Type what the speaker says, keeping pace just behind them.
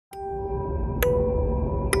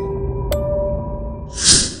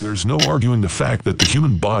There's no arguing the fact that the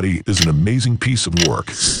human body is an amazing piece of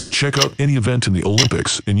work. Check out any event in the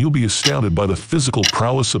Olympics and you'll be astounded by the physical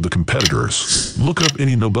prowess of the competitors. Look up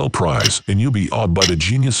any Nobel Prize and you'll be awed by the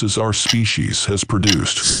geniuses our species has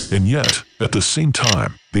produced. And yet, at the same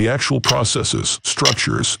time, the actual processes,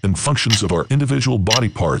 structures, and functions of our individual body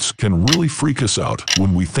parts can really freak us out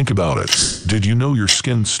when we think about it. Did you know your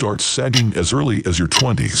skin starts sagging as early as your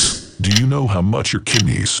 20s? Do you know how much your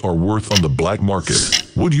kidneys are worth on the black market?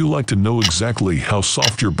 Would you like to know exactly how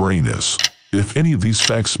soft your brain is? If any of these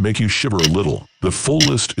facts make you shiver a little, the full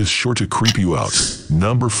list is sure to creep you out.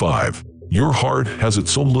 Number 5. Your heart has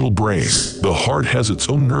its own little brain. The heart has its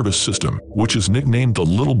own nervous system, which is nicknamed the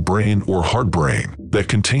little brain or heart brain, that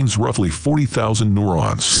contains roughly 40,000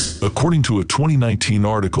 neurons. According to a 2019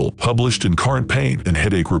 article published in Current Pain and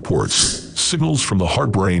Headache Reports, signals from the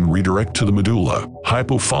heart brain redirect to the medulla,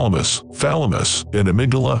 hypothalamus, thalamus, and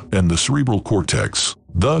amygdala, and the cerebral cortex.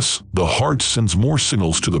 Thus, the heart sends more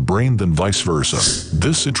signals to the brain than vice versa.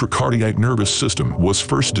 This intracardiac nervous system was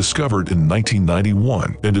first discovered in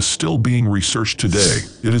 1991 and is still being researched today.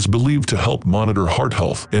 It is believed to help monitor heart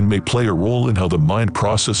health and may play a role in how the mind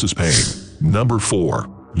processes pain. Number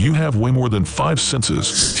 4. You have way more than 5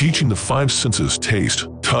 senses. Teaching the 5 senses taste,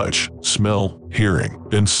 touch, smell, hearing,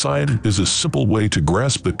 and sight is a simple way to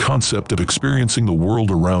grasp the concept of experiencing the world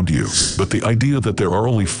around you. But the idea that there are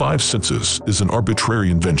only 5 senses is an arbitrary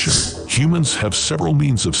invention. Humans have several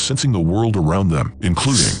means of sensing the world around them,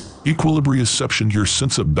 including equilibrioception, your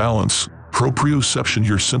sense of balance; proprioception,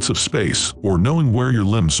 your sense of space, or knowing where your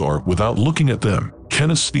limbs are without looking at them;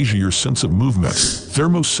 kinesthesia, your sense of movement;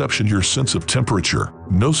 thermoception, your sense of temperature;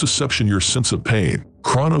 nociception, your sense of pain;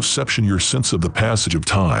 chronoception, your sense of the passage of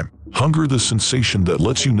time; hunger, the sensation that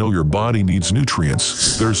lets you know your body needs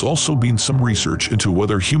nutrients. There's also been some research into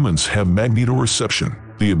whether humans have magnetoreception,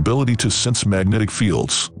 the ability to sense magnetic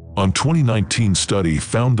fields. A 2019 study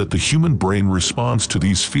found that the human brain responds to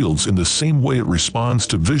these fields in the same way it responds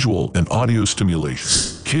to visual and audio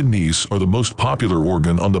stimulation. Kidneys are the most popular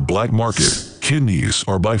organ on the black market. Kidneys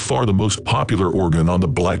are by far the most popular organ on the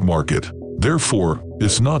black market. Therefore,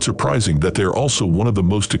 it's not surprising that they're also one of the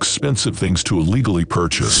most expensive things to illegally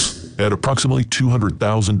purchase. At approximately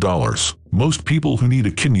 $200,000, most people who need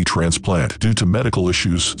a kidney transplant due to medical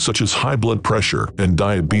issues such as high blood pressure and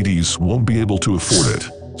diabetes won't be able to afford it.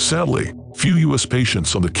 Sadly, few U.S.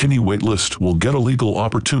 patients on the kidney wait list will get a legal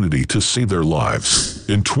opportunity to save their lives.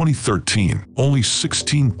 In 2013, only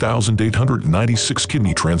 16,896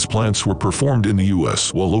 kidney transplants were performed in the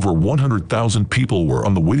U.S., while over 100,000 people were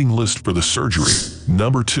on the waiting list for the surgery.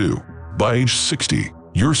 Number 2. By age 60,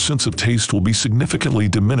 your sense of taste will be significantly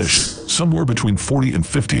diminished. Somewhere between 40 and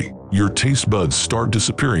 50, your taste buds start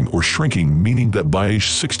disappearing or shrinking, meaning that by age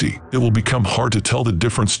 60, it will become hard to tell the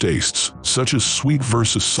different tastes, such as sweet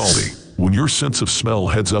versus salty. When your sense of smell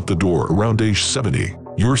heads out the door around age 70,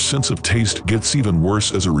 your sense of taste gets even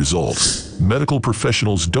worse as a result. Medical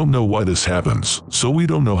professionals don't know why this happens, so we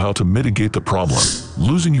don't know how to mitigate the problem.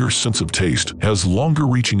 Losing your sense of taste has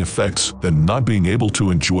longer-reaching effects than not being able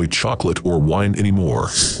to enjoy chocolate or wine anymore.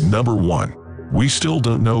 Number 1. We still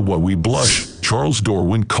don't know why we blush. Charles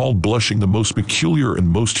Darwin called blushing the most peculiar and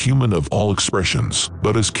most human of all expressions.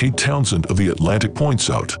 But as Kate Townsend of The Atlantic points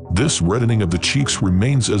out, this reddening of the cheeks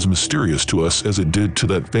remains as mysterious to us as it did to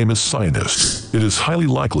that famous scientist. It is highly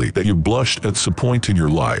likely that you blushed at some point in your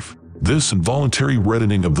life. This involuntary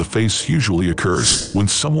reddening of the face usually occurs when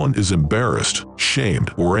someone is embarrassed,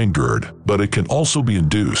 shamed, or angered, but it can also be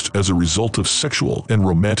induced as a result of sexual and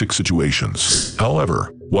romantic situations.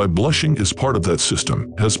 However, why blushing is part of that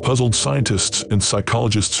system has puzzled scientists and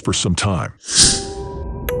psychologists for some time.